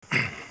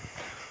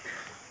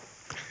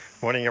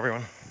Morning,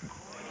 everyone.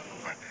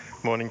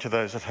 Morning to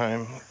those at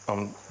home.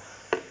 I'm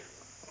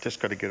just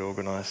got to get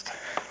organised.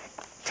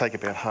 Take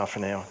about half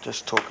an hour.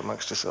 Just talk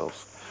amongst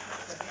yourselves.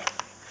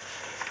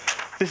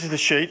 This is the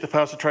sheet that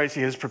Pastor Tracy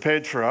has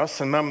prepared for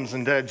us, and mums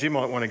and dads, you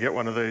might want to get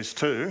one of these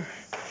too,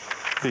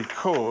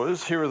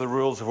 because here are the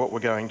rules of what we're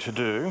going to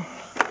do.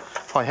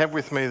 I have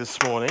with me this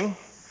morning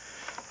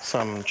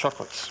some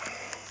chocolates.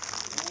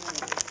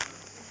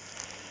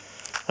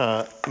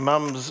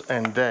 Mums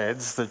and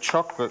dads, the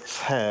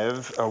chocolates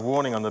have a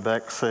warning on the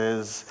back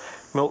says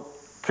milk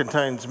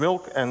contains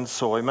milk and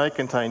soy, may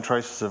contain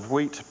traces of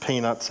wheat,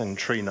 peanuts and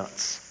tree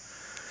nuts.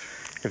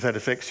 If that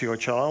affects your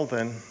child,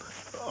 then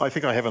I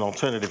think I have an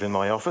alternative in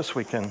my office.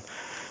 We can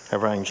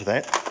arrange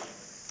that.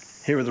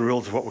 Here are the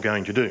rules of what we're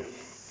going to do.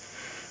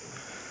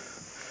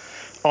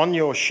 On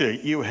your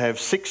sheet you have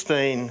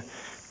 16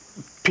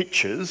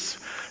 pictures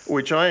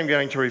which I am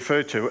going to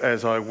refer to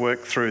as I work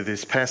through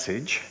this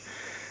passage.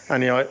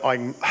 And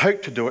I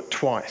hope to do it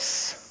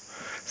twice.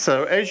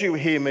 So as you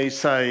hear me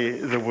say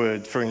the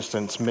word, for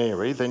instance,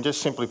 Mary, then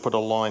just simply put a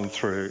line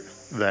through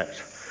that.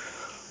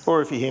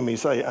 Or if you hear me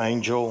say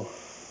angel,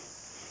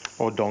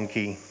 or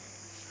donkey,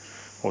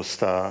 or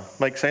star.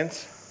 Make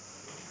sense?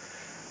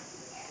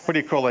 What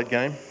do you call that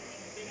game?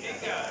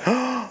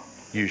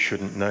 You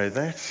shouldn't know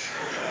that.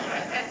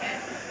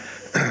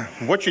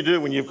 What you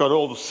do when you've got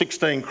all the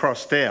 16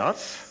 crossed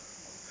out,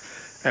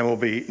 and will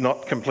be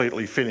not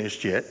completely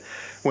finished yet,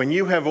 when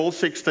you have all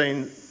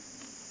 16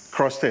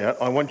 crossed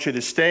out, I want you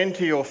to stand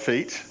to your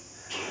feet.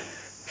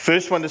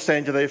 First one to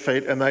stand to their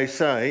feet, and they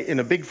say in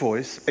a big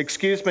voice,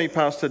 "Excuse me,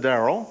 Pastor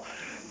Darryl,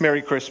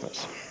 Merry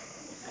Christmas."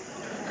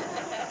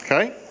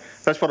 Okay?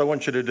 That's what I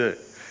want you to do.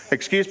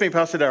 "Excuse me,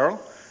 Pastor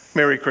Darryl,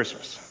 Merry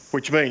Christmas,"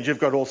 which means you've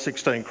got all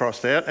 16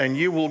 crossed out, and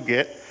you will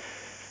get,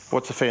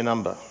 what's a fair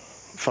number?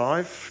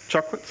 5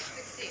 chocolates?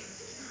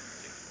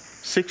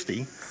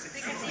 60?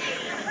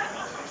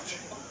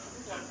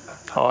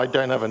 Oh, I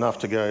don't have enough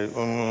to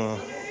go.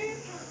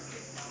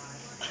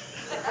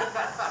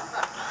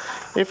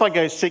 If I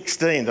go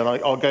 16, then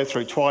I'll go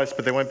through twice,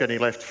 but there won't be any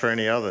left for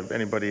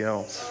anybody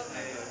else.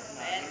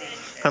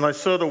 And I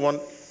sort of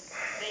want...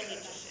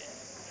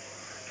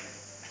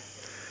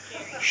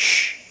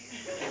 Shh.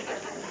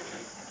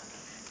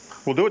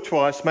 We'll do it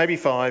twice, maybe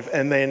 5,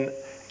 and then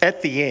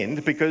at the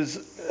end, because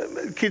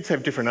kids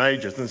have different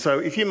ages, and so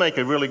if you make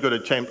a really good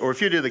attempt, or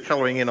if you do the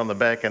colouring in on the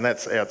back and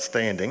that's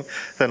outstanding,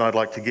 then I'd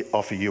like to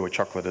offer you a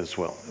chocolate as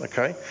well,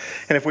 okay?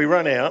 And if we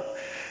run out,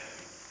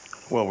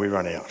 well, we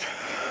run out.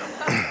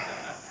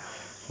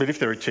 But if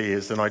there are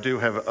tears, then I do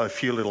have a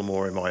few little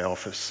more in my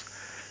office,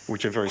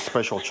 which are very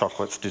special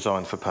chocolates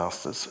designed for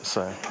pastors,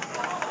 so.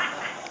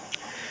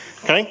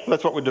 Okay,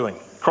 that's what we're doing.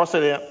 Cross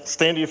it out,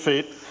 stand to your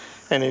feet,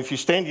 and if you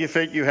stand to your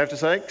feet, you have to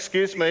say,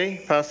 "Excuse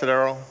me, Pastor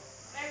Darryl,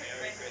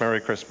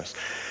 Merry Christmas."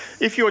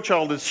 If your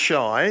child is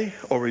shy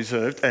or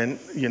reserved and,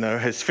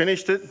 has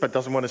finished it but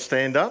doesn't want to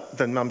stand up,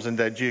 then mums and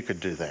dads, you could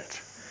do that.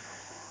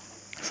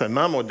 So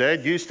mum or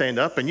dad, you stand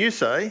up and you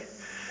say,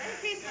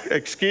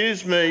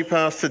 "Excuse me,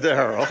 Pastor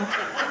Darryl,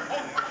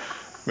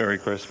 Merry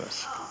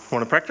Christmas."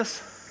 Want to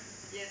practice?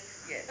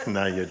 Yes.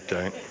 No, you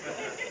don't.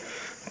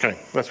 Okay,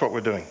 that's what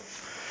we're doing.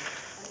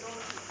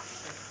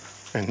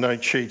 And no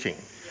cheating.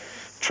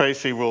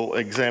 Tracy will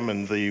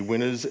examine the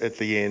winners at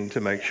the end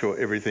to make sure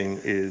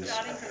everything is...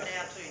 Starting from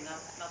now too,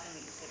 nothing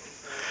that you said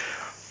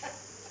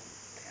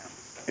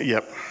before.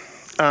 Yep.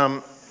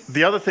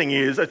 The other thing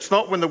is, it's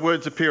not when the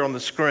words appear on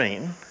the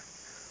screen,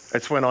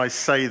 it's when I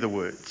say the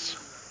words.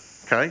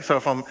 Okay, so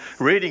if I'm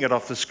reading it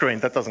off the screen,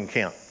 that doesn't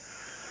count.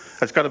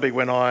 It's got to be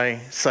when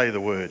I say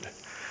the word.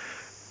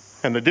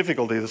 And the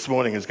difficulty this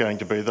morning is going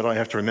to be that I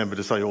have to remember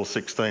to say all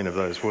 16 of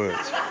those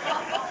words.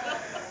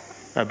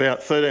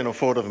 About 13 or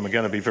 14 of them are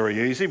going to be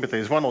very easy, but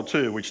there's 1 or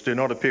 2 which do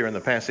not appear in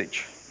the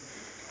passage.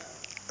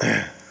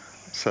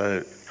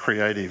 So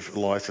creative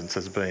license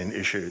has been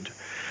issued.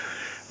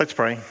 Let's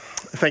pray.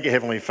 Thank you,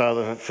 Heavenly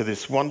Father, for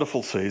this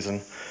wonderful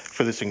season,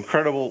 for this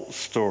incredible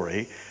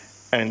story,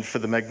 and for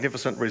the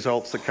magnificent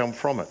results that come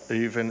from it,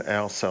 even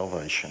our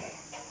salvation.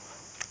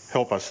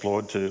 Help us,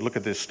 Lord, to look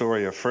at this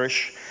story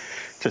afresh,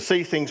 to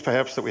see things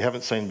perhaps that we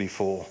haven't seen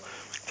before,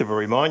 to be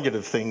reminded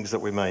of things that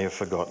we may have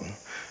forgotten,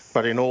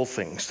 but in all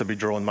things to be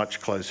drawn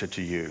much closer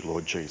to you,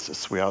 Lord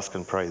Jesus. We ask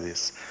and pray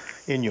this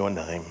in your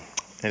name.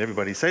 And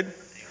everybody said?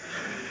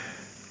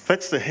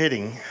 That's the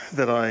heading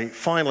that I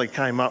finally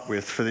came up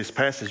with for this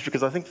passage,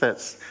 because I think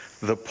that's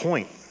the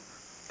point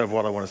of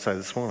what I want to say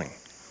this morning.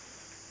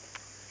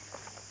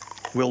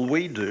 Will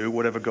we do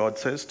whatever God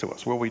says to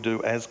us? Will we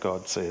do as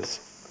God says?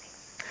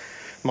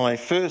 My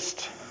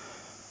first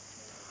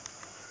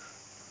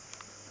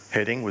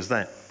heading was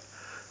that.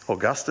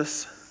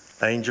 Augustus,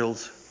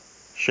 angels,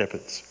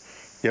 shepherds.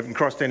 You haven't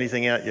crossed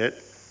anything out yet?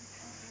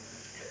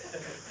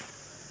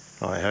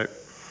 I hope.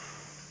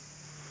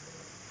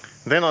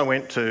 Then I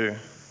went to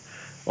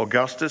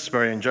Augustus,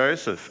 Mary and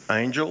Joseph,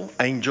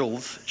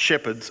 angels,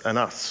 shepherds and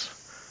us.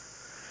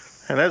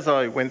 And as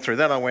I went through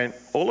that, I went,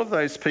 all of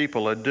those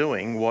people are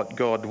doing what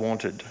God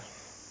wanted.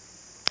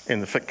 In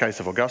the case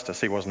of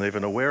Augustus, he wasn't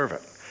even aware of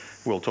it.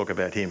 We'll talk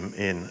about him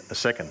in a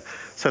second.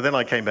 So then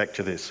I came back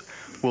to this.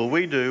 Will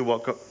we do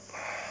what God...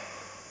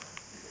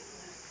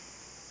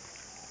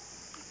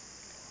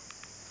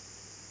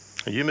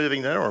 Are you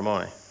moving there or am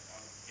I?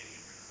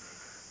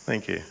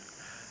 Thank you.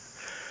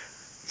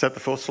 Is that the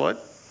fourth slide?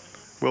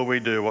 Will we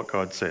do what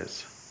God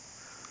says?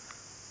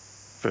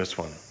 Verse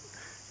 1.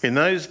 In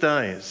those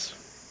days,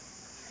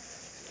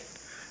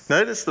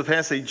 notice the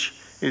passage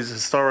is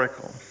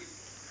historical.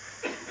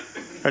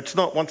 It's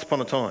not once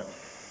upon a time.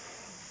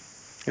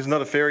 It's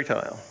not a fairy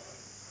tale.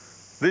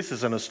 This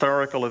is an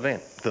historical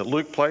event that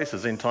Luke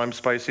places in time,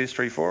 space,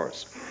 history for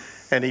us.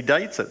 And he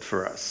dates it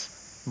for us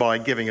by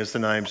giving us the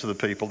names of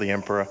the people, the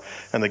emperor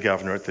and the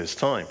governor at this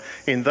time.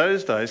 In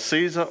those days,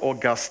 Caesar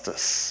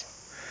Augustus,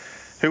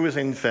 who was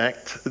in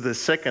fact the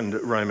second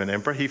Roman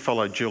emperor, he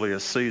followed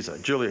Julius Caesar.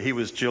 He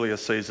was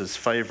Julius Caesar's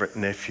favourite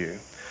nephew.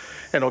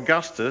 And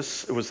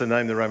Augustus was the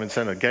name the Roman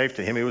Senate gave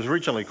to him. He was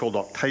originally called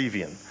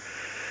Octavian.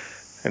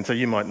 And so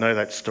you might know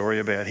that story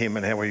about him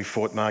and how he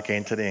fought Mark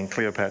Antony and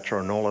Cleopatra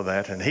and all of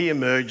that. And he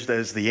emerged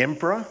as the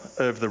emperor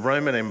of the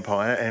Roman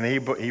Empire, and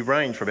he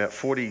reigned for about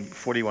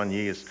 41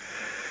 years.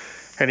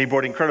 And he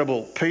brought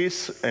incredible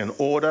peace and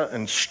order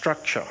and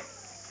structure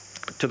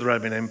to the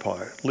Roman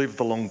Empire. Lived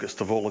the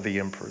longest of all of the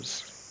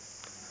emperors.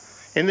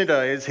 In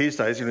his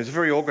days, he was a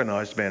very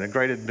organised man, a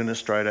great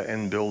administrator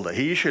and builder.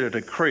 He issued a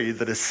decree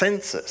that a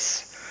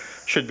census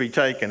should be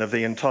taken of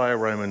the entire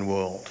Roman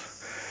world.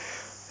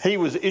 He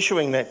was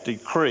issuing that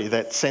decree,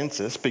 that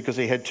census, because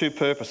he had two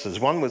purposes.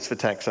 One was for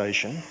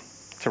taxation,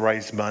 to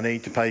raise money,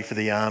 to pay for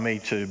the army,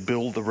 to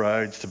build the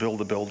roads, to build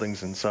the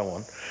buildings and so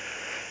on.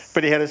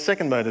 But he had a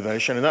second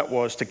motivation, and that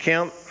was to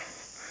count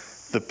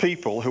the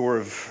people who were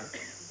of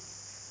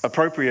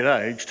appropriate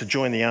age to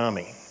join the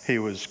army. He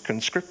was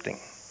conscripting.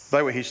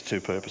 They were his two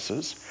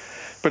purposes.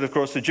 But of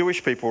course, the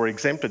Jewish people were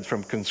exempted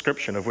from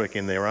conscription of work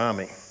in their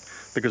army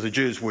because the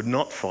Jews would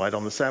not fight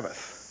on the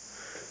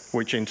Sabbath,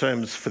 which in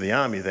terms for the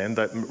army then,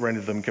 that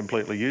rendered them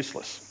completely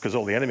useless because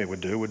all the enemy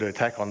would do would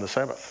attack on the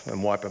Sabbath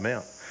and wipe them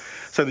out.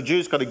 So the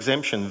Jews got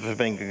exemption for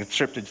being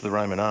conscripted to the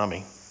Roman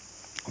army,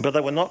 but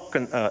they were not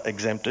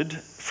exempted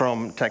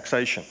from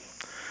taxation.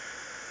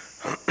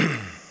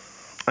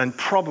 And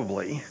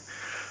probably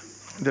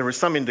there is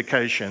some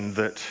indication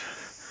that,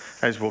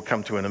 as we'll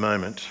come to in a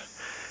moment,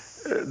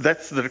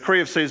 that's the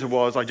decree of Caesar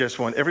was, I just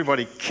want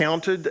everybody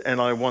counted and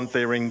I want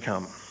their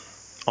income.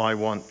 I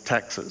want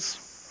taxes.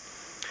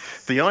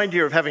 The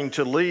idea of having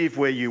to leave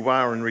where you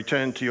are and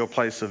return to your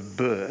place of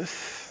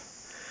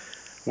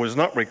birth was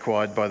not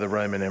required by the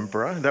Roman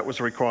emperor. That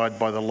was required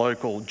by the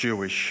local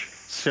Jewish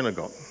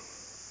synagogue,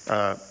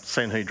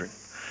 Sanhedrin,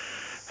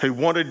 who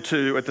wanted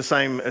to, at the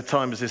same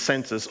time as this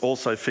census,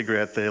 also figure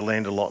out their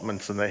land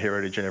allotments and their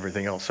heritage and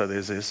everything else. So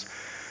there's this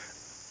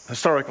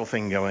historical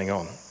thing going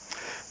on.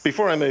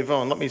 Before I move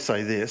on, let me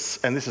say this,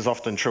 and this is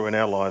often true in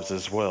our lives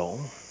as well.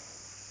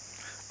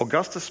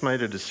 Augustus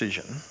made a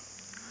decision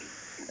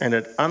and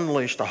it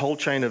unleashed a whole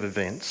chain of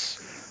events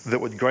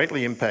that would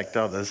greatly impact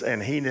others,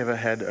 and he never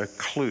had a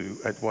clue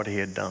at what he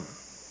had done.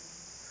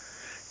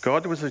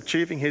 God was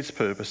achieving his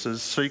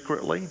purposes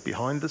secretly,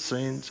 behind the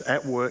scenes,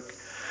 at work,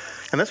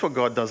 and that's what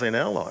God does in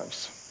our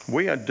lives.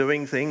 We are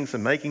doing things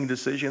and making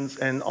decisions,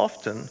 and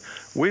often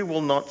we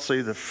will not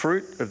see the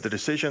fruit of the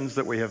decisions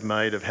that we have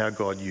made of how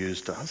God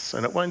used us,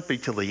 and it won't be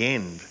till the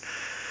end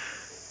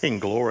in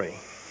glory.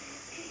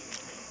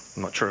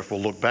 I'm not sure if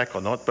we'll look back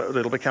or not, but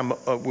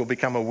we'll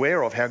become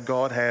aware of how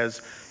God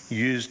has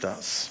used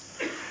us.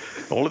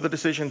 All of the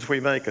decisions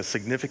we make are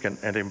significant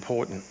and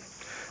important.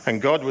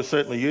 And God was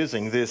certainly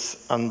using this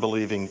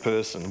unbelieving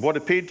person. What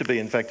appeared to be,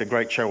 in fact, a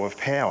great show of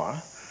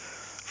power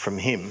from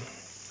him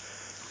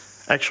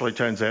actually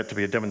turns out to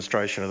be a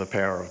demonstration of the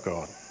power of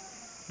God.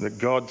 That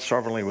God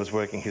sovereignly was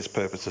working his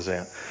purposes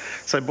out.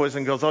 So, boys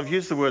and girls, I've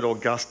used the word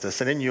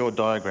Augustus, and in your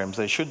diagrams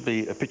there should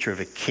be a picture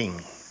of a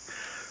king.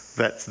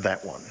 That's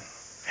that one.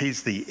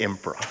 He's the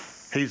emperor.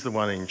 He's the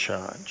one in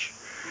charge.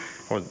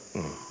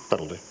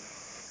 That'll do.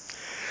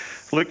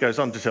 Luke goes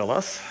on to tell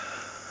us,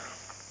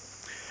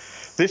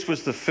 this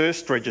was the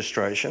first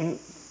registration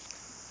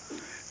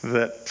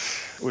that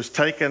was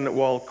taken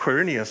while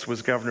Quirinius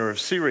was governor of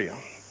Syria.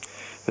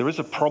 There is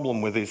a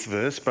problem with this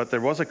verse, but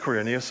there was a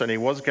Quirinius and he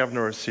was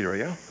governor of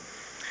Syria.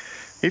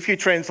 If you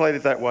translate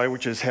it that way,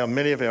 which is how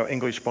many of our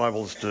English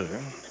Bibles do,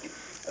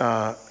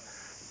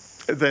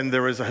 then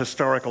there is a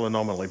historical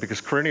anomaly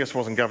because Quirinius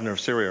wasn't governor of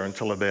Syria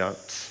until about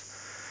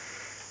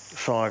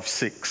 5,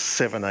 6,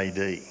 7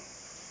 AD.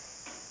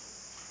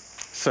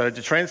 So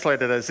to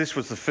translate it as this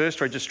was the first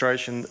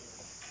registration,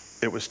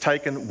 it was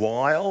taken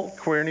while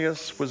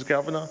Quirinius was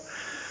governor,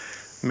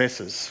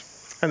 messes.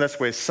 And that's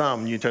where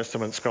some New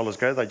Testament scholars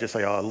go. They just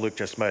say, oh, Luke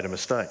just made a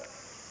mistake.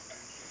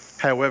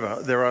 However,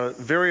 there are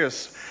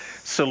various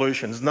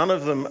solutions, none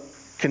of them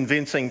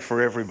convincing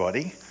for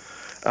everybody.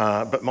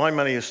 But my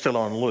money is still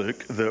on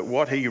Luke, that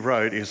what he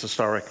wrote is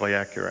historically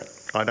accurate.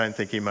 I don't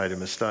think he made a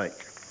mistake.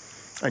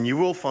 And you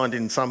will find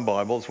in some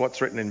Bibles what's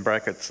written in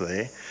brackets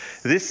there.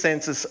 This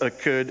census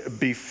occurred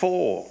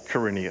before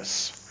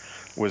Quirinius.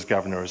 was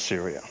governor of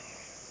Syria.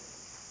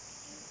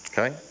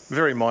 Okay,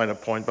 very minor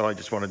point, but I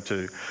just wanted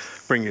to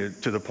bring you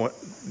to the point,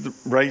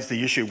 raise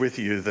the issue with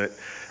you that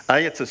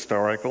A, it's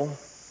historical,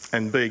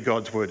 and B,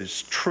 God's word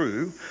is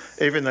true,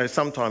 even though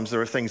sometimes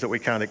there are things that we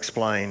can't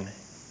explain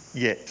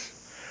yet.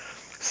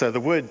 So the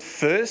word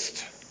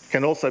first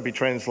can also be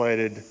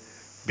translated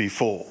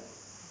before.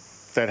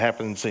 That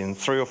happens in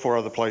 3 or 4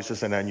 other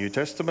places in our New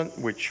Testament,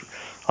 which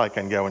I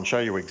can go and show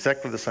you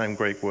exactly the same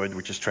Greek word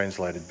which is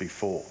translated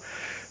before.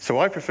 So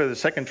I prefer the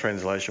second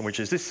translation, which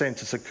is this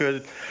census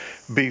occurred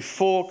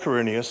before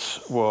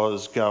Quirinius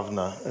was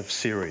governor of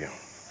Syria.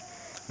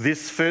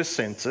 This first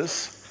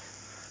census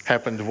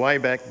happened way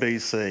back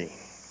BC,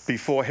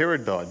 before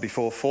Herod died,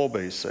 before 4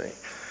 BC.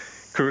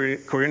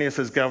 Quirinius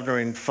is governor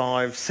in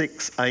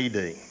 5-6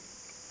 AD.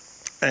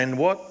 And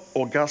what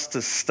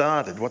Augustus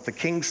started, what the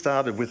king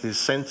started with his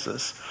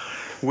census,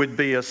 would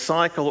be a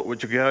cycle that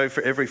would go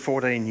for every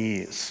 14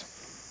 years.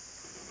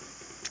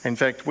 In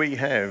fact, we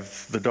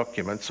have the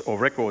documents or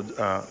record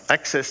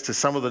access to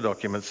some of the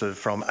documents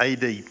from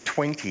AD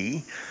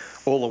 20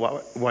 all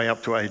the way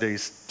up to AD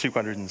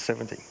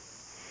 270.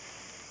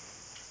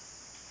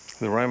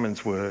 The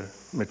Romans were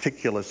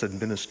meticulous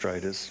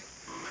administrators,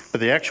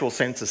 but the actual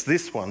census,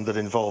 this one that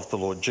involved the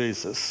Lord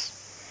Jesus,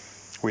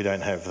 we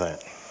don't have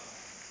that.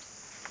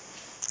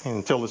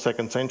 Until the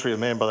 2nd century, a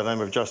man by the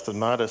name of Justin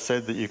Martyr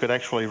said that you could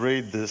actually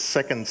read the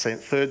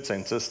third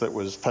census that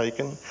was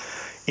taken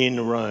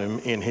in Rome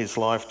in his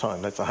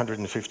lifetime. That's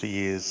 150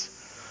 years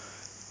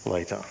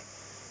later.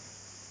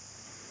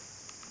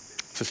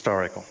 It's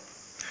historical.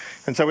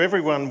 And so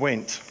everyone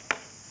went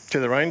to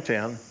their own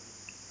town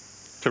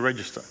to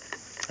register.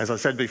 As I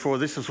said before,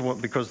 this was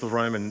because of the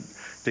Roman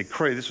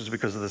decree. This was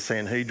because of the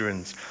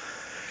Sanhedrin's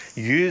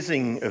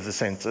using of the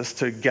census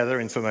to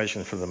gather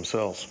information for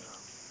themselves.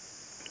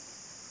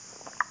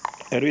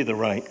 At either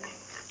rate,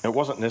 it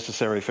wasn't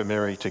necessary for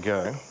Mary to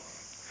go.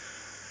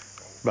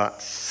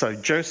 But so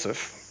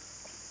Joseph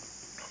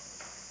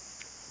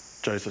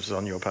is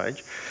on your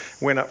page,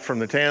 went up from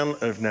the town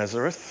of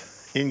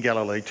Nazareth in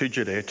Galilee to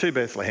Judea, to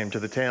Bethlehem, to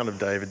the town of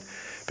David,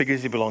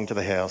 because he belonged to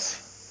the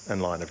house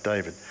and line of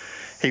David.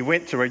 He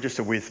went to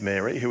register with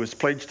Mary, who was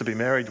pledged to be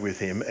married with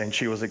him, and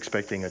she was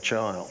expecting a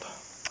child.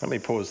 Let me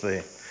pause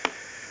there.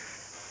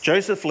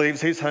 Joseph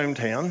leaves his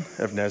hometown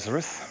of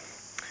Nazareth,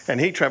 and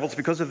he travels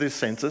because of this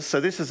census. So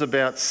this is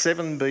about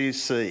 7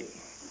 BC,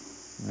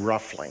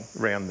 roughly,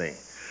 around there.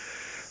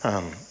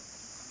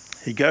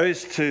 He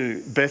goes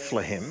to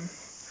Bethlehem,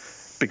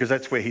 because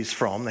that's where he's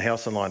from, the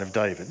house and line of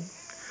David.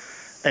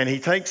 And he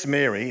takes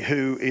Mary,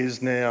 who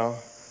is now,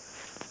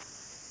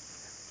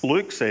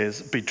 Luke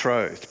says,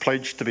 betrothed,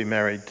 pledged to be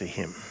married to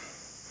him.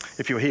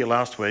 If you were here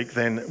last week,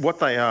 then what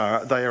they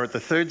are at the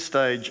 3rd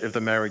stage of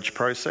the marriage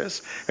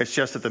process. It's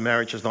just that the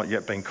marriage has not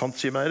yet been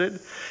consummated,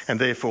 and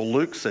therefore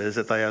Luke says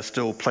that they are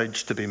still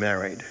pledged to be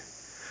married.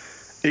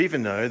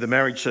 Even though the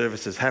marriage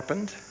service has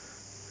happened,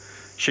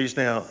 she's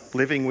now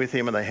living with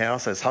him in the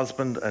house as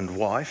husband and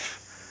wife.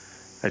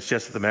 It's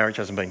just that the marriage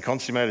hasn't been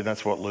consummated.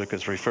 That's what Luke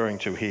is referring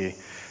to here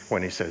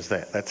when he says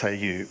that. That's how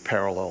you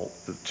parallel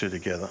the two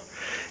together.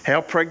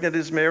 How pregnant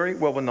is Mary?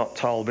 Well, we're not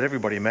told, but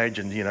everybody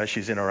imagined,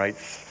 she's in her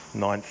 8th,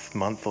 9th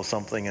month or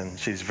something, and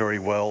she's very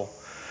well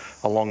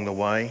along the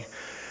way.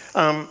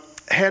 How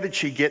did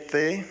she get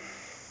there?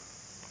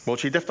 Well,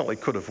 she definitely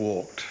could have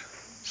walked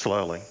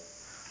slowly.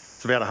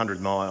 It's about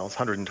 100 miles,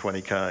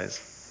 120 k's.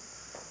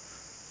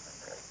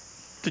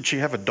 Did she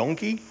have a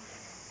donkey?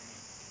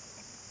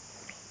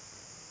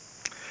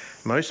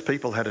 Most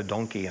people had a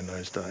donkey in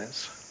those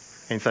days.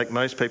 In fact,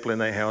 most people in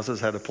their houses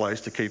had a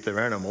place to keep their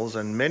animals,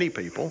 and many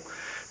people,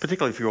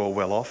 particularly if you were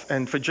well off,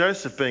 and for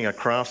Joseph being a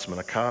craftsman,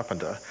 a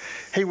carpenter,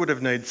 he would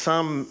have needed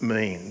some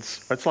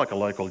means, it's like a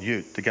local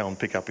ute, to go and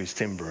pick up his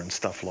timber and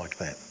stuff like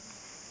that.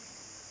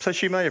 So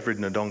she may have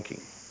ridden a donkey.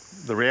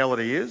 The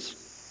reality is,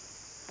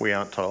 we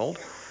aren't told,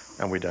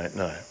 and we don't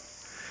know.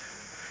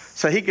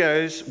 So he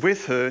goes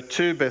with her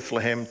to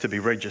Bethlehem to be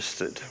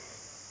registered.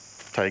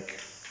 Take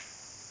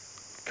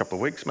a couple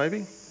of weeks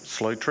maybe,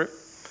 slow trip.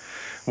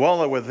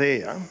 While they were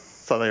there,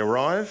 so they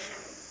arrive,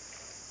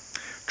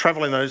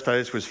 travel in those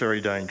days was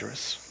very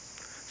dangerous.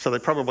 So they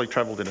probably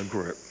travelled in a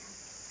group.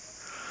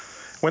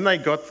 When they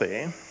got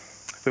there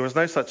was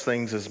no such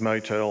things as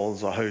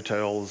motels or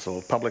hotels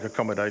or public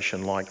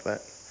accommodation like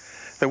that.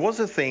 There was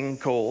a thing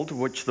called,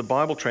 which the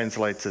Bible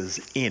translates as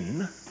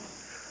inn,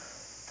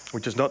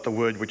 which is not the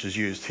word which is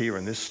used here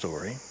in this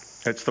story.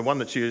 It's the one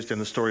that's used in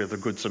the story of the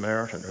Good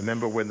Samaritan.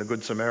 Remember when the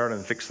Good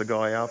Samaritan fixed the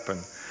guy up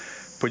and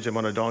puts him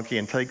on a donkey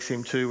and takes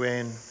him to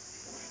an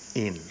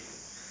inn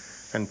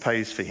and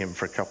pays for him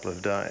for a couple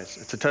of days.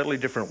 It's a totally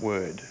different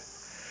word.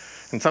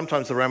 And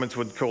sometimes the Romans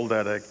would call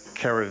that a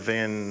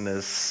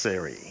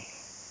caravanserai.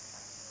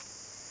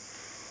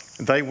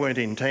 They weren't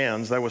in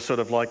towns, they were sort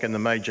of like in the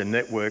major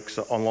networks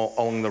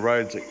along the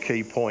roads at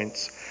key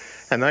points.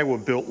 And they were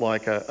built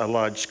like a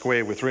large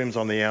square with rooms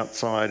on the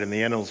outside, and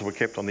the animals were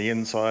kept on the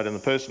inside, and the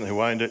person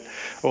who owned it,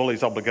 all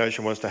his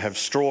obligation was to have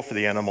straw for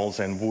the animals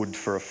and wood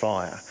for a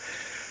fire.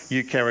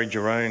 You carried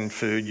your own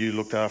food, you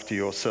looked after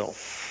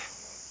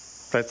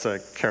yourself. That's a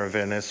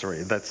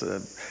caravanserai. That's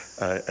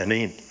an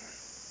inn.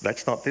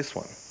 That's not this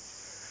one.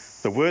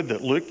 The word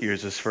that Luke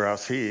uses for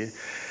us here,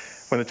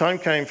 when the time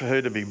came for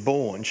her to be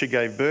born, she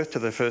gave birth to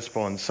their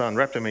firstborn son,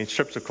 wrapped him in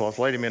strips of cloth,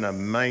 laid him in a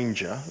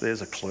manger.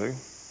 There's a clue.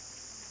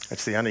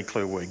 It's the only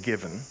clue we're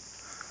given.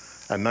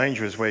 A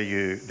manger is where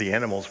the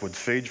animals would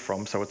feed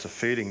from, so it's a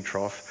feeding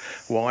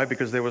trough. Why?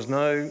 Because there was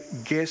no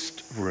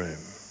guest room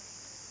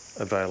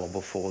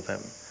available for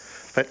them.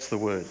 That's the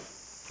word.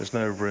 There's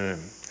no room.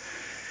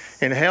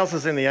 In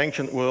houses in the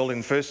ancient world,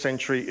 in first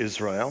century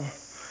Israel,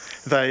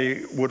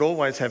 they would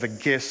always have a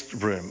guest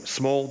room,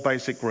 small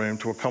basic room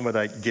to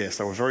accommodate guests.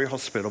 They were very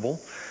hospitable.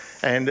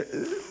 And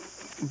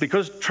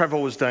because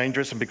travel was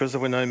dangerous and because there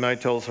were no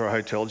motels or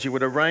hotels, you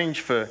would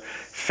arrange for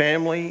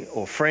family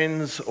or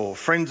friends of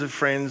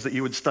friends that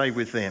you would stay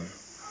with them,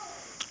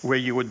 where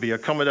you would be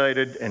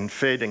accommodated and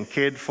fed and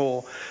cared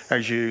for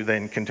as you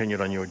then continued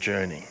on your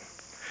journey.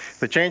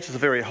 The chances are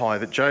very high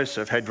that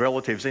Joseph had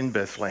relatives in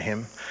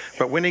Bethlehem,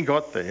 but when he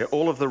got there,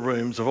 all of the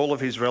rooms of all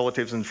of his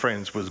relatives and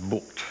friends was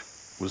booked,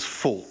 was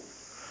full.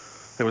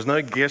 There was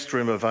no guest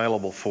room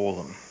available for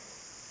them.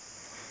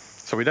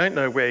 So we don't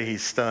know where he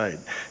stayed.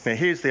 Now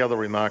here's the other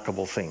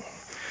remarkable thing.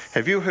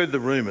 Have you heard the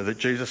rumour that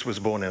Jesus was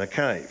born in a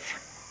cave?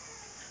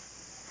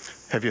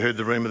 Have you heard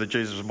the rumour that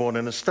Jesus was born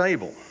in a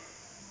stable?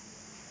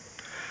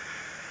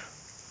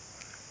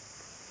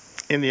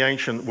 In the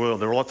ancient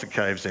world, there were lots of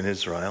caves in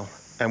Israel,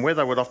 and where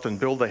they would often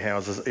build their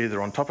houses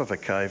either on top of a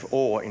cave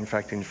or, in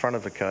fact, in front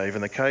of a cave,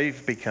 and the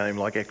cave became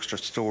like extra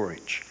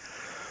storage.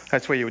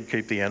 That's where you would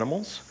keep the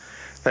animals,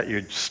 that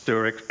you'd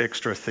store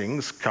extra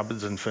things,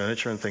 cupboards and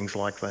furniture and things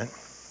like that.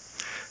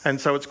 And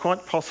so it's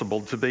quite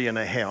possible to be in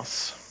a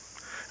house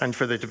and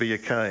for there to be a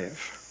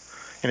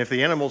cave. And if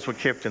the animals were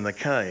kept in the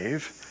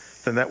cave,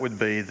 then that would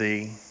be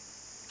the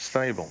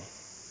stable.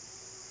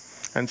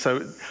 And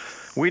so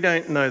we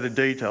don't know the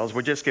details.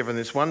 We're just given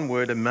this one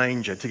word, a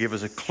manger, to give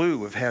us a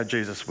clue of how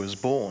Jesus was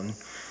born.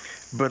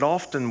 But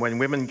often when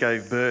women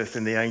gave birth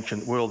in the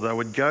ancient world, they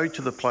would go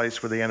to the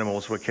place where the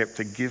animals were kept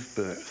to give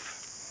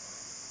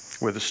birth,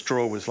 where the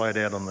straw was laid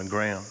out on the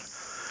ground,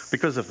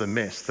 because of the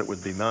mess that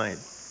would be made.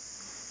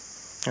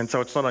 And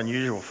so it's not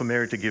unusual for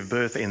Mary to give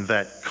birth in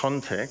that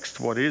context.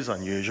 What is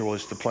unusual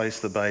is to place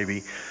the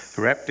baby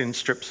wrapped in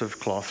strips of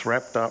cloth,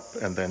 wrapped up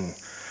and then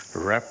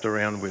wrapped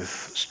around with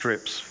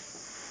strips,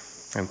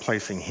 and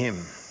placing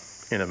him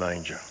in a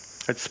manger.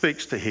 It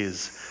speaks to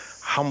his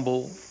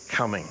humble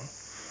coming.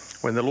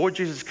 When the Lord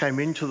Jesus came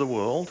into the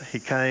world, he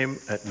came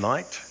at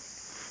night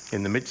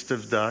in the midst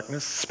of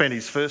darkness, spent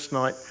his first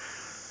night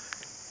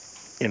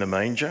in a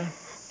manger,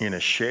 in a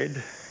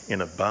shed,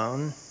 in a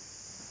barn,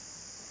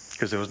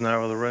 because there was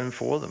no other room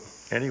for them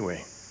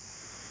anywhere.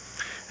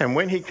 And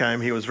when he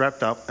came, he was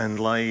wrapped up and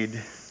laid.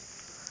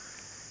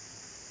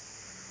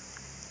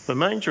 The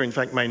manger, in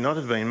fact, may not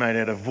have been made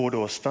out of wood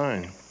or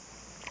stone.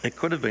 It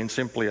could have been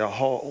simply a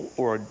hole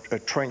or a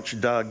trench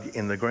dug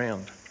in the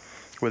ground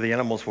where the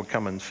animals would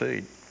come and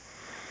feed.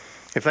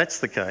 If that's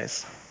the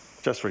case,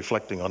 just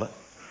reflecting on it,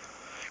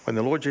 when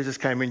the Lord Jesus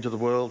came into the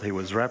world, he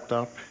was wrapped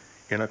up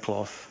in a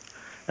cloth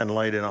and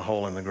laid in a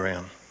hole in the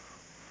ground.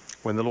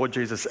 When the Lord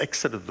Jesus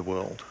exited the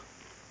world,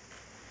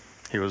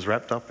 he was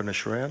wrapped up in a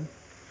shroud,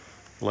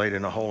 laid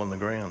in a hole in the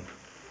ground.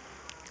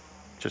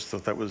 Just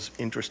thought that was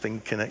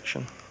interesting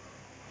connection.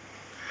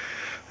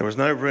 There was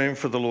no room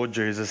for the Lord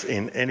Jesus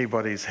in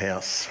anybody's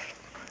house.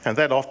 And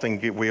that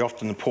we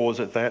often pause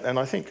at that, and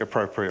I think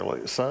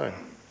appropriately so,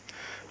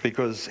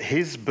 because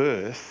his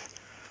birth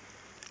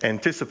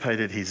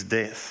anticipated his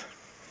death,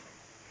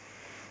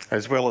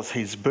 as well as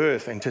his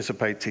birth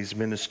anticipates his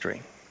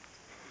ministry.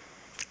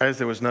 As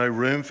there was no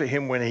room for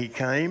him when he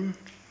came,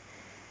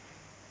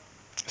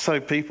 so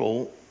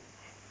people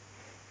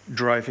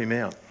drove him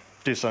out,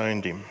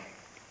 disowned him,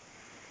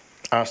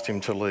 asked him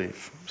to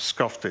leave,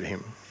 scoffed at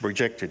him,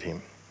 rejected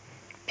him,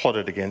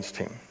 plotted against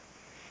him.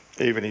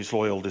 Even his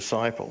loyal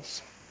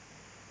disciples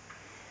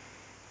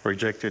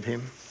rejected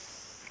him,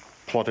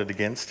 plotted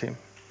against him,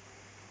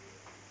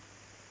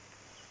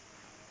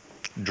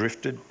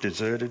 drifted,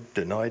 deserted,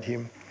 denied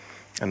him,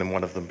 and then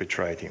one of them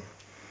betrayed him.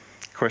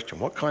 Question,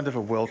 what kind of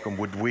a welcome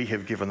would we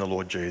have given the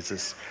Lord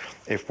Jesus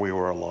if we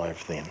were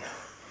alive then?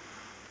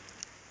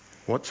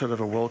 What sort of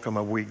a welcome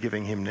are we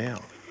giving him now?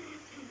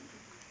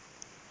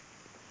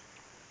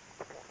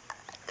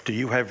 Do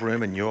you have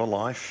room in your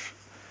life,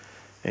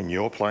 in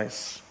your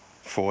place,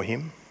 for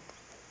him?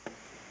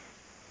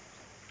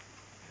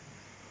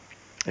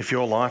 If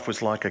your life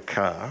was like a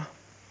car,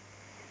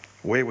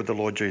 where would the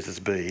Lord Jesus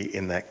be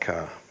in that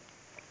car?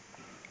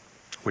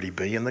 Would he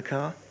be in the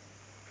car?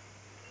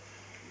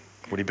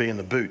 Would he be in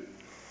the boot?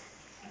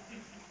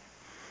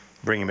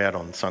 Bring him out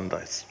on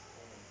Sundays?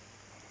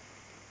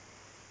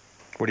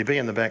 Would he be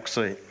in the back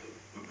seat?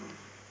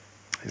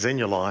 He's in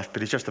your life,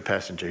 but he's just a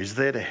passenger. He's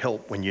there to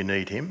help when you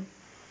need him,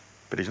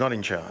 but he's not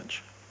in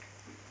charge.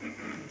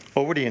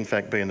 Or would he in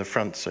fact be in the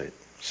front seat,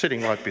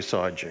 sitting right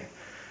beside you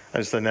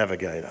as the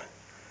navigator,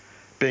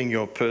 being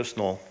your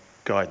personal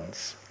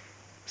guidance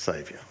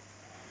saviour,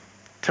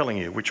 telling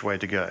you which way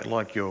to go,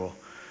 like your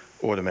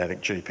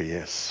automatic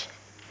GPS?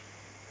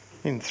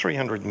 In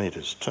 300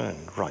 metres, turn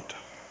right.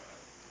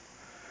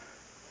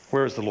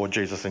 Where is the Lord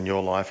Jesus in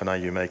your life, and are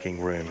you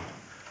making room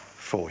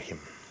for him?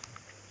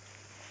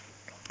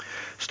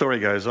 Story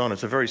goes on.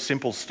 It's a very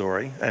simple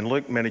story, and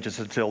Luke manages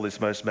to tell this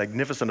most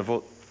magnificent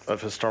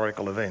of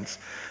historical events,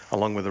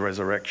 along with the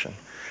resurrection.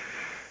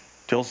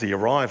 Tells the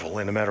arrival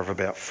in a matter of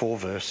about 4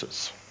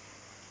 verses.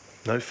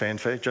 No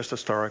fanfare, just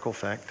historical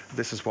fact.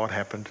 This is what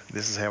happened.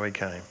 This is how he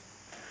came.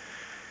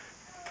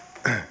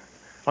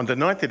 On the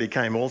night that he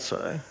came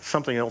also,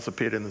 something else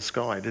appeared in the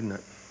sky, didn't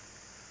it?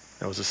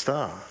 There was a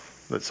star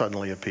that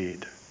suddenly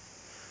appeared.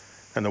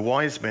 And the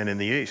wise men in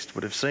the east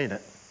would have seen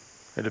it.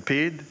 It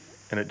appeared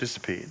and it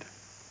disappeared.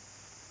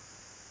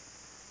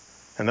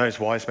 And those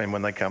wise men,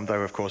 when they come,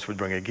 they of course would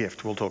bring a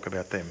gift. We'll talk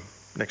about them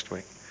next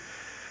week.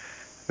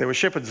 There were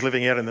shepherds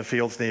living out in the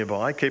fields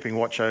nearby, keeping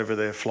watch over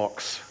their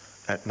flocks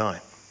at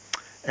night.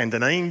 And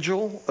an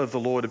angel of the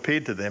Lord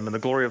appeared to them, and the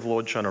glory of the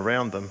Lord shone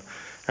around them,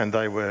 and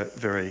they were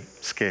very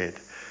scared.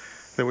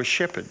 There were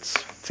shepherds.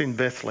 It's in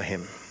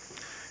Bethlehem.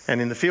 And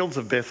in the fields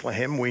of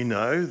Bethlehem, we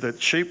know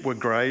that sheep were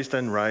grazed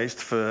and raised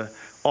for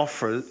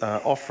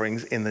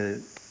offerings in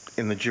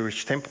the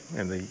Jewish temple,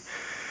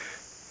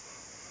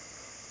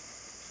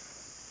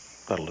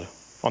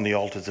 on the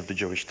altars of the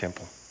Jewish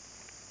temple.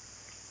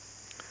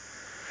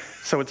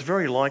 So it's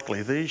very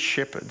likely these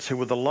shepherds, who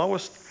were the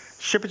lowest,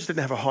 shepherds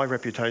didn't have a high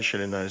reputation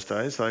in those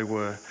days.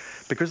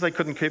 Because they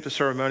couldn't keep the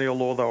ceremonial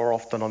law, they were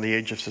often on the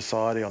edge of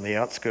society, on the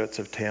outskirts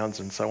of towns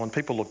and so on.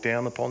 People looked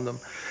down upon them.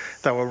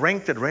 They were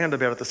ranked at round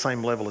about at the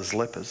same level as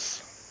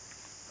lepers.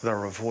 They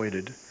were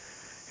avoided.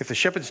 If the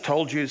shepherds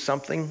told you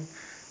something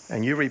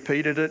and you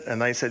repeated it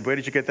and they said, "Where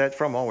did you get that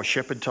from?" "Oh, a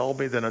shepherd told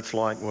me," then it's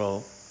like,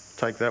 well,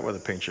 take that with a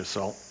pinch of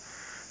salt.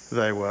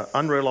 They were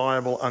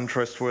unreliable,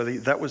 untrustworthy.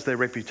 That was their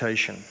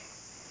reputation,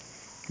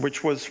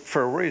 which was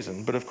for a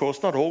reason. But of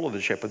course, not all of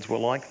the shepherds were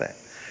like that.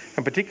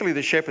 And particularly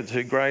the shepherds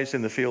who grazed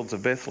in the fields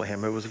of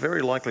Bethlehem, it was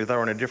very likely they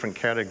were in a different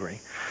category,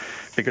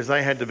 because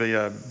they had to be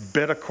a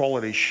better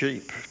quality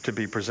sheep to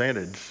be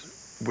presented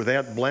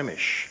without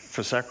blemish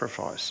for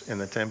sacrifice in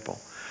the temple.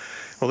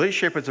 Well, these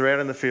shepherds are out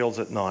in the fields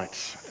at night,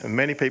 and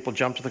many people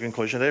jump to the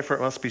conclusion, therefore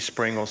it must be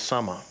spring or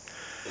summer.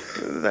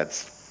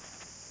 That's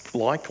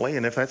likely,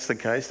 and if that's the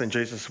case, then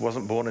Jesus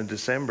wasn't born in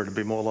December. It'd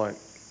be more like,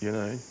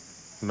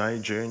 May,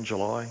 June,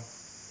 July,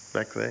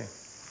 back there.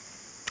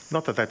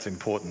 Not that that's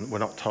important, we're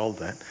not told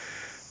that.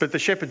 But the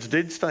shepherds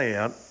did stay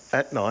out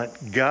at night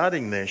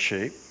guarding their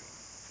sheep,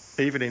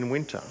 even in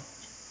winter,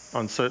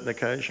 on certain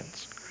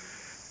occasions.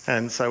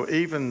 And so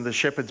even the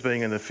shepherds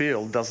being in the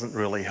field doesn't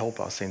really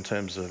help us in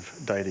terms of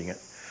dating it.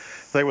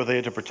 They were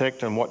there to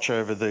protect and watch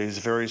over these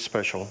very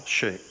special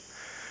sheep,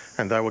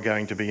 and they were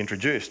going to be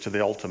introduced to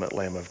the ultimate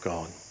Lamb of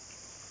God.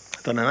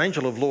 Then an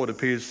angel of the Lord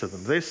appears to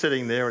them. They're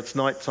sitting there, it's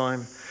night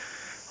time.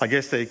 I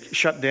guess they're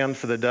shut down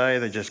for the day.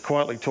 They're just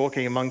quietly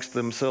talking amongst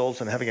themselves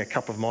and having a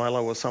cup of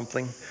Milo or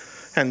something.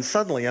 And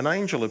suddenly an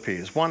angel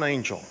appears, one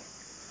angel,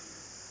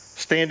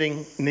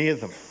 standing near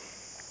them.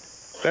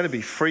 That'd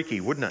be freaky,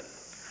 wouldn't it?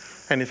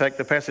 And in fact,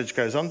 the passage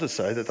goes on to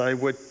say that they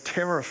were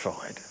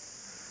terrified.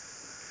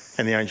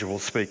 And the angel will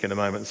speak in a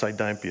moment and say,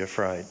 "Don't be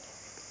afraid.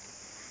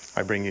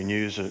 I bring you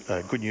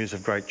good news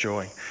of great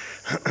joy."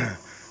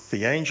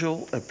 The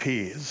angel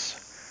appears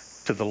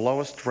to the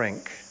lowest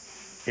rank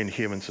in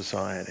human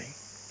society,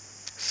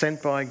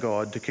 sent by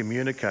God to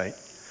communicate,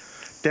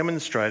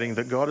 demonstrating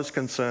that God is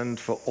concerned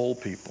for all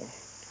people,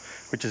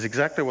 which is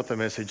exactly what the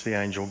message the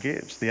angel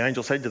gives. The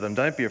angel said to them,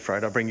 "Don't be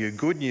afraid, I bring you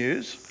good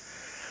news.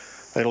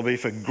 It'll be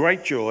for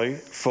great joy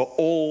for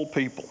all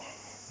people."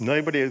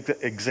 Nobody is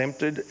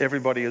exempted,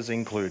 everybody is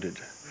included.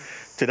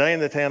 Today in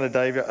the town of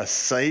David, a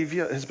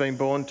Saviour has been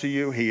born to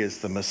you. He is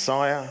the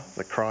Messiah,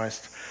 the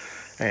Christ,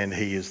 and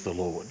he is the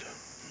Lord.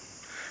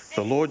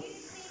 The Lord...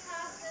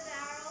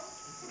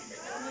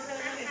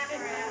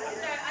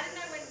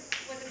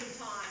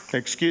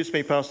 Excuse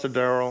me, Pastor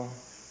Darrell.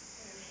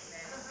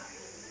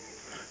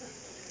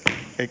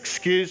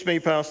 Excuse me,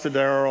 Pastor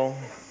Darrell.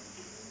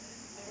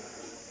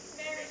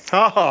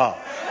 Ha!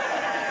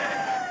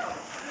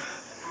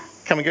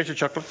 Come and get your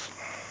chocolates.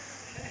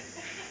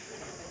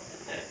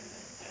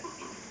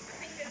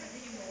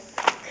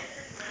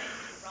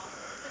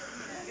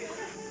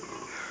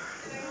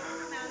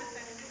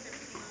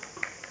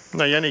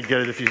 No, you only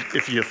get it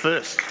if you're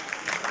first.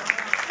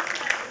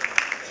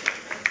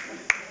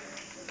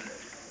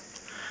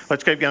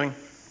 Let's keep going.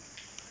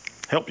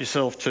 Help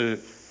yourself to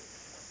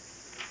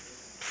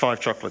 5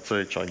 chocolates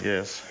each, I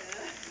guess.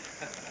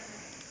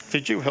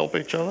 Did you help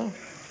each other?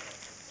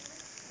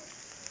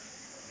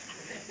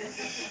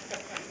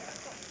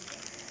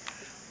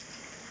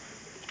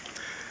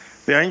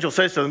 The angel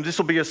says to them, "This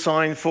will be a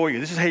sign for you.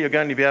 This is how you're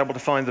going to be able to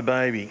find the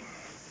baby.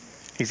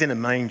 He's in a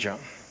manger."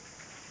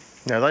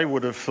 Now they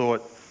would have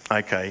thought,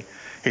 okay,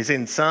 he's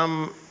in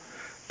some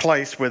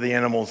place where the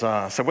animals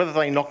are. So whether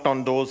they knocked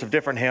on doors of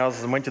different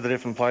houses and went to the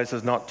different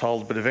places, not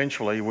told, but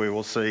eventually we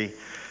will see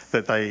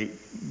that they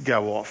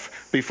go off.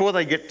 Before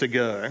they get to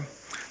go,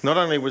 not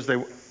only was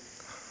there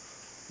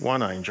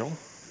one angel,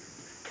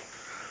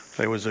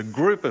 there was a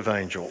group of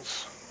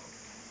angels.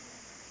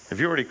 Have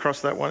you already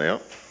crossed that one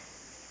out?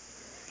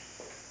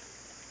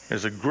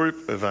 There's a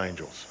group of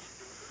angels.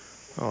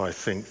 Oh, I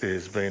think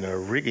there's been a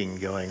rigging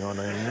going on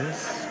in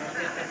this.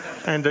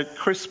 And at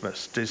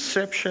Christmas,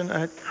 deception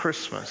at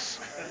Christmas.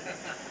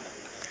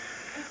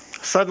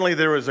 Suddenly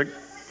there is a...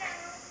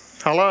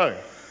 Hello.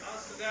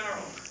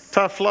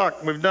 Tough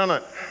luck, we've done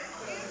it.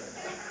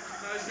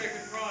 No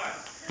second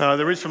prize. No,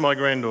 there is for my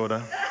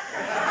granddaughter.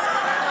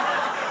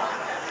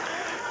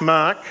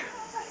 Mark,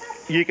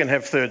 you can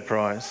have third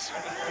prize.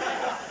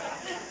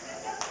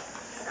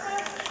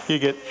 You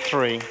get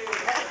 3.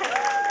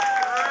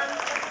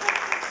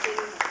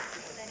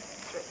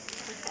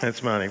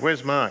 That's Marnie.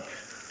 Where's Mark?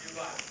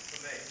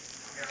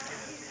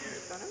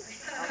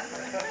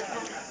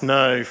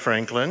 No,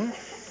 Franklin.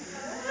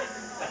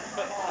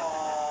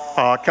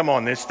 Oh, come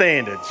on, there's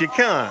standards. You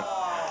can't.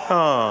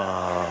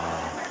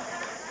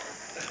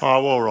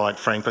 Oh, all right,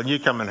 Franklin. You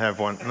come and have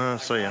one. No,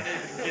 see ya.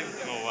 Give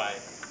them away.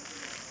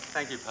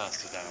 Thank you,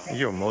 Pastor Darryl.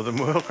 You're more than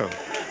welcome.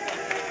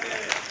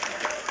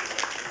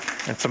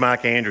 And to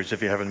Mark Andrews,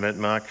 if you haven't met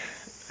Mark,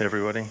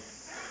 everybody.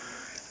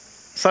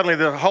 Suddenly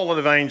the whole lot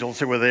of angels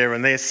who were there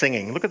and they're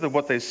singing. Look at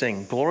what they're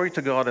singing. Glory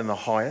to God in the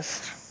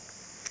highest,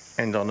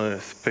 and on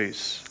earth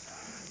peace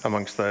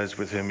amongst those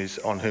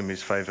on whom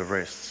his favour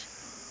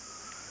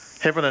rests.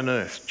 Heaven and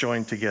earth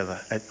joined together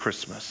at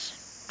Christmas.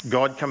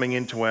 God coming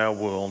into our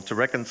world to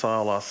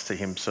reconcile us to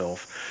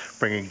himself,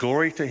 bringing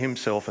glory to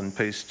himself and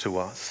peace to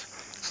us.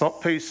 It's not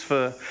peace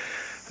there'll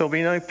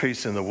be no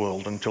peace in the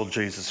world until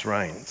Jesus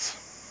reigns.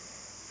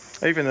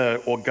 Even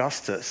though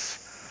Augustus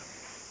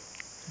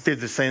did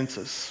the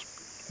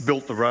census,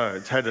 built the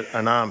roads, had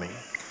an army,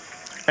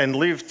 and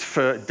lived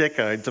for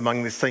decades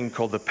among this thing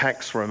called the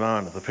Pax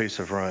Romana, the peace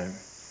of Rome.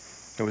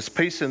 There was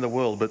peace in the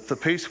world, but the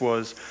peace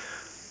was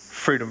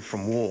freedom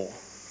from war,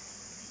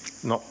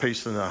 not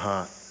peace in the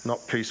heart,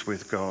 not peace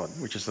with God,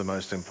 which is the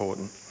most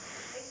important.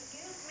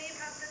 Excuse me,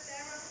 Pastor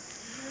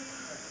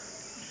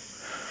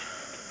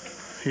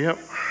Yep.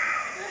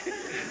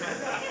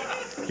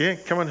 Yeah,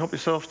 come and help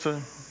yourself to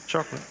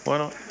chocolate. Why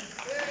not?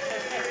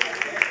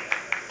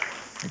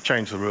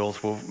 Change the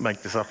rules. We'll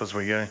make this up as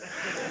we go.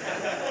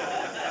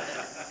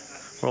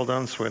 Well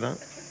done, sweetheart.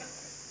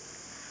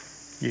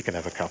 You can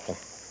have a couple.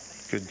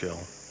 Good girl.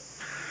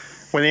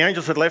 When the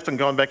angels had left and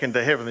gone back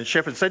into heaven, the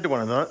shepherds said to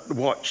one another,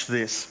 watch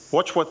this.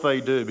 Watch what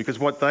they do, because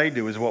what they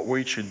do is what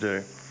we should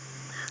do.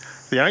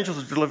 The angels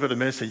have delivered a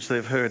message.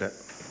 They've heard it.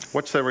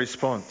 What's their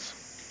response?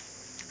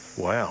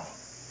 Wow.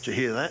 Did you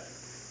hear that?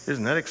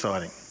 Isn't that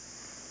exciting?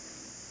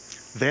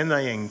 Then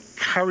they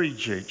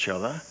encourage each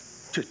other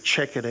to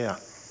check it out.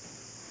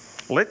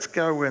 Let's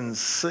go and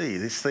see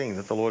this thing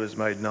that the Lord has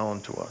made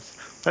known to us.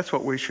 That's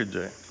what we should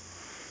do.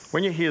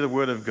 When you hear the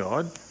word of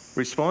God,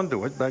 respond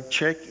to it, but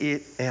check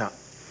it out.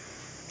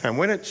 And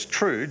when it's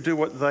true, do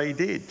what they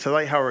did. So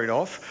they hurried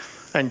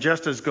off, and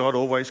just as God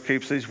always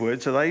keeps his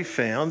word, so they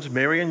found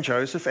Mary and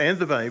Joseph and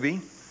the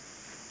baby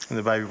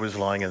was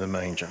lying in the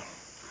manger.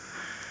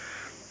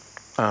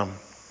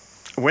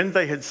 When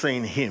they had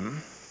seen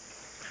him,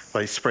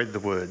 they spread the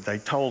word. They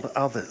told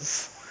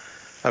others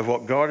of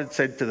what God had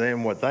said to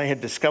them, what they had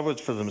discovered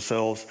for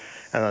themselves,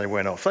 and they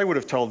went off. They would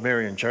have told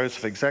Mary and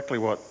Joseph exactly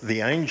what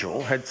the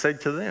angel had said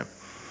to them.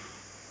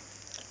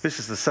 This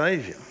is the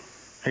Saviour.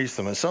 He's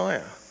the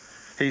Messiah.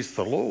 He's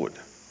the Lord.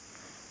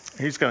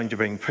 He's going to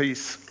bring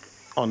peace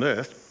on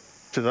earth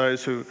to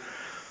those who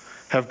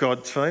have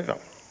God's favour.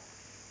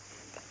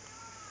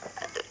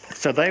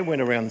 So they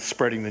went around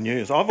spreading the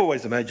news. I've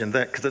always imagined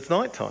that because it's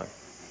night time.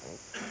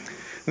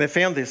 And they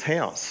found this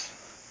house.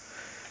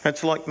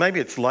 It's like,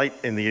 maybe it's late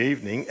in the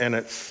evening and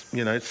it's,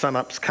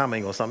 sun-up's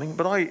coming or something,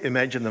 but I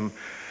imagine them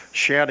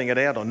shouting it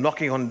out or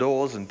knocking on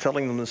doors and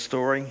telling them the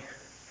story.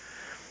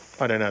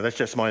 I don't know, that's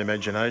just my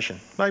imagination.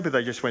 Maybe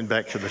they just went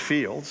back to the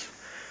fields.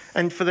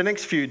 And for the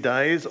next few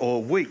days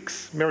or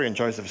weeks, Mary and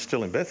Joseph are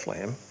still in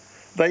Bethlehem,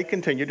 they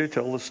continue to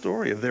tell the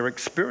story of their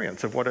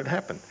experience of what had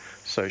happened.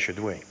 So should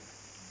we.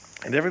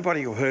 And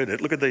everybody who heard it,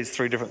 look at these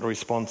 3 different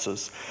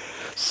responses.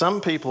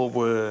 Some people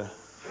were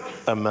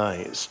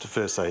amazed,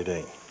 verse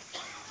 18.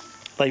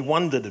 They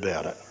wondered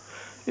about it.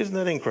 Isn't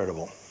that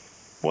incredible?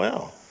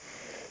 Wow.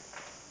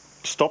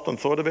 Stopped and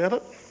thought about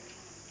it.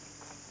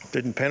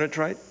 Didn't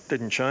penetrate,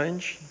 didn't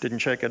change, didn't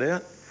check it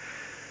out.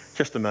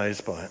 Just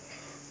amazed by it.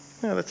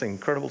 Yeah, that's an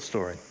incredible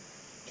story.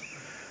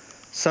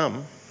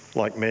 Some,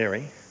 like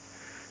Mary,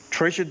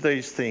 treasured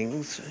these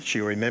things. She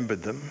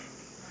remembered them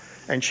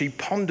and she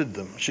pondered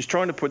them. She's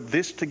trying to put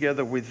this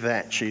together with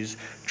that. She's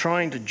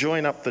trying to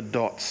join up the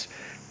dots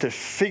to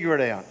figure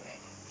it out.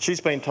 She's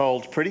been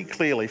told pretty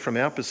clearly from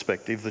our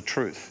perspective the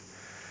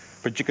truth.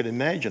 But you could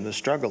imagine the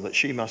struggle that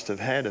she must have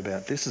had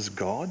about, this is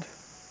God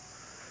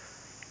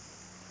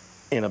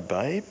in a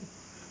babe?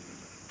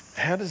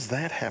 How does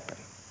that happen?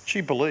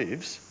 She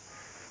believes,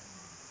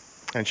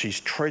 and she's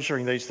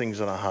treasuring these things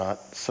in her heart,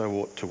 so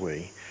ought to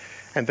we.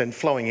 And then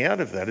flowing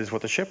out of that is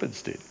what the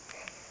shepherds did.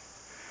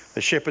 The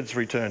shepherds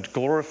returned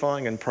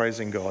glorifying and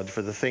praising God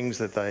for the things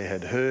that they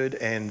had heard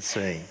and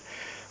seen,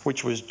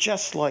 which was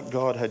just like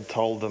God had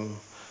told them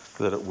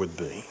that it would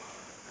be.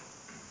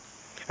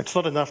 It's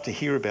not enough to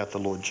hear about the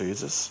Lord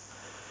Jesus,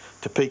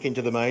 to peek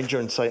into the manger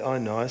and say, oh,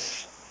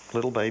 nice,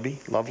 little baby,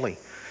 lovely.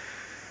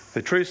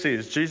 The truth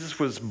is, Jesus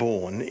was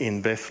born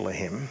in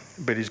Bethlehem,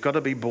 but he's got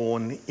to be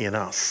born in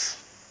us,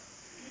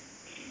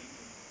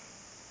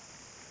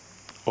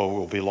 or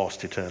we'll be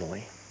lost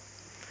eternally.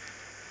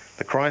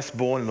 The Christ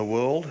born in the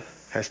world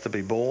has to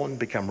be born,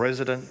 become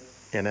resident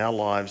in our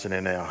lives and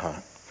in our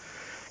heart.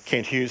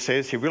 Kent Hughes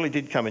says he really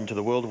did come into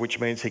the world, which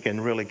means he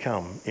can really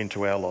come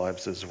into our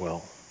lives as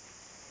well.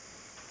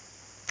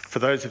 For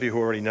those of you who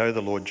already know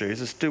the Lord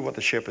Jesus, do what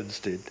the shepherds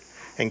did.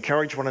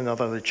 Encourage one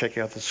another to check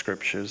out the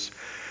scriptures.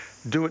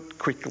 Do it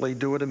quickly,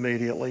 do it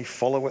immediately,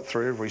 follow it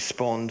through,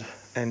 respond,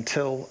 and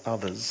tell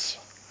others.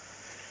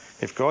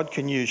 If God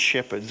can use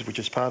shepherds, which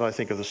is part, I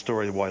think, of the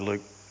story why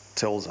Luke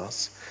tells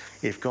us,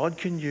 if God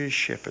can use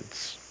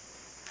shepherds,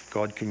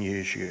 God can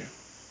use you.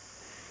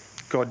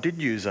 God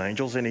did use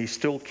angels and he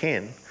still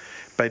can,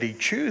 but he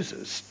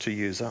chooses to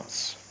use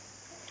us.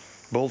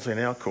 Ball's in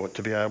our court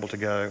to be able to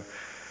go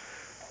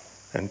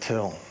and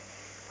tell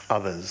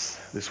others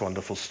this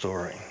wonderful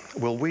story.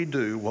 Will we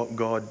do what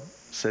God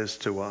says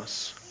to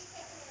us?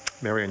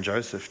 Mary and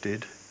Joseph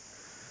did.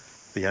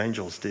 The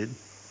angels did.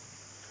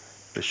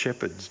 The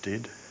shepherds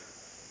did.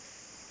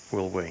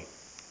 Will we?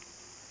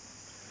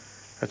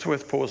 It's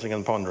worth pausing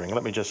and pondering.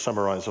 Let me just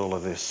summarise all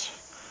of this.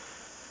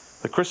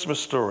 The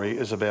Christmas story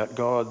is about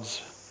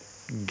God's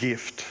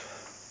gift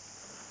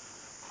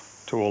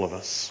to all of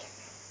us.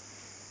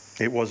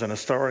 It was an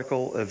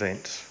historical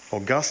event.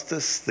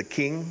 Augustus, the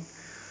king,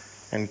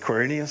 and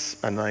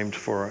Quirinius are named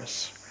for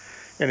us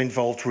and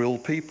involved real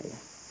people.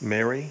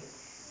 Mary,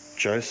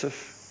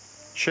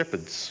 Joseph,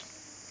 shepherds.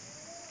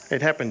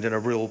 It happened in a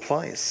real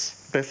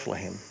place,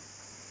 Bethlehem.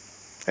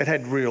 It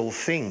had real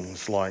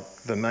things like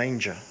the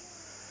manger,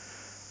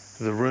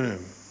 the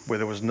room where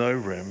there was no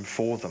room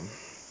for them,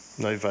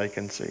 no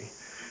vacancy.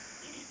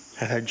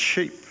 It had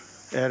sheep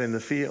out in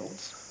the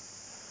fields.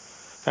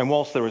 And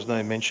whilst there was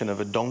no mention of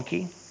a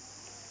donkey,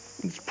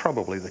 it's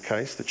probably the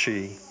case that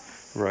she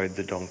rode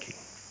the donkey.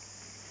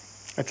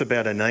 It's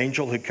about an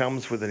angel who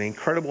comes with an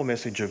incredible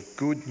message of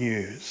good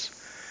news,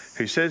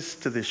 who says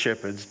to the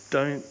shepherds,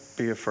 don't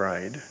be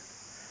afraid,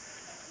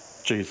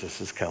 Jesus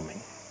is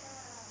coming.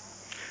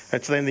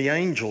 It's then the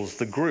angels,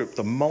 the group,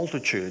 the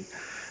multitude,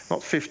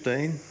 not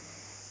 15,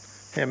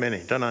 how many?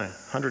 Don't know,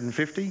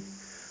 150?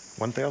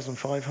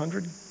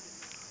 1,500?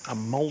 A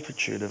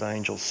multitude of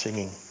angels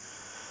singing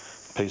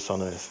peace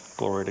on earth,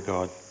 glory to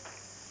God.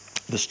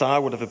 The star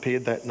would have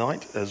appeared that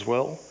night as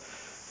well,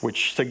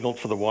 which signalled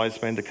for the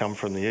wise men to come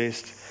from the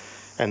east,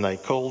 and they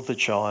called the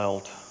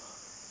child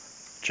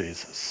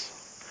Jesus.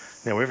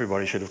 Now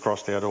everybody should have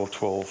crossed out all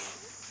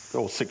 12,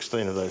 all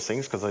 16 of those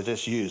things, because they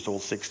just used all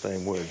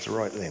 16 words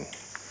right then.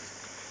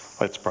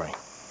 Let's pray.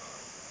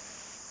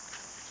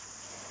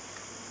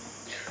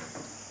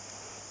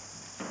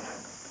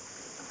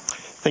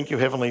 Thank you,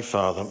 Heavenly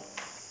Father,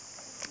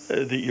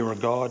 that you're a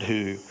God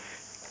who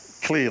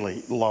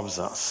clearly loves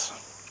us,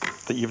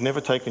 that you've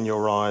never taken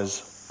your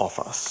eyes off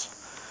us.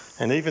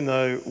 And even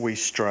though we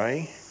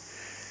stray,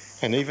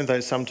 and even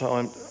though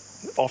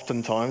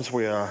oftentimes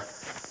we are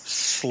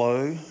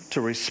slow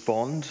to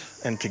respond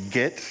and to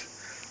get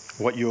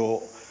what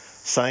you're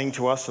saying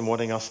to us and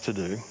wanting us to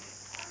do,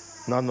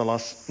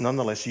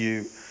 nonetheless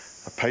you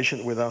are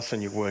patient with us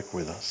and you work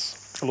with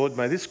us. Lord,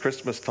 may this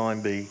Christmas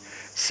time be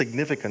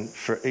significant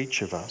for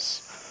each of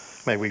us.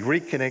 May we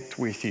reconnect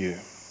with you,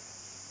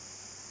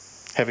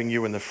 having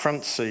you in the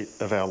front seat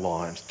of our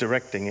lives,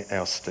 directing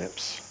our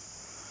steps.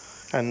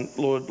 And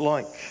Lord,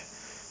 like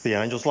the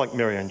angels, like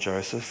Mary and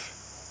Joseph,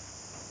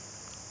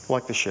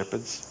 like the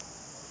shepherds,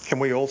 can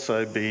we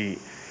also be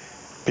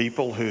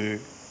people who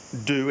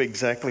do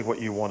exactly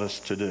what you want us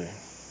to do,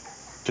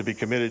 to be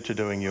committed to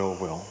doing your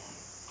will?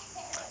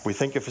 We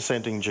thank you for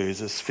sending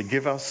Jesus.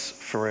 Forgive us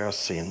for our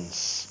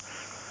sins.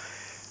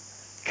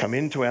 Come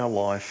into our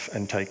life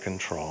and take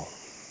control.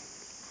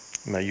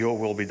 May your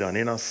will be done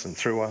in us and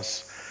through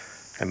us,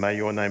 and may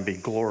your name be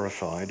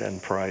glorified and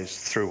praised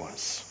through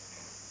us.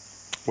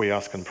 We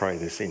ask and pray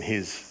this in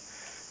his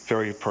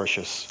very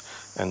precious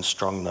and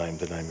strong name,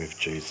 the name of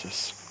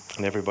Jesus.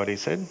 And everybody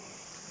said,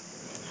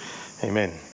 amen.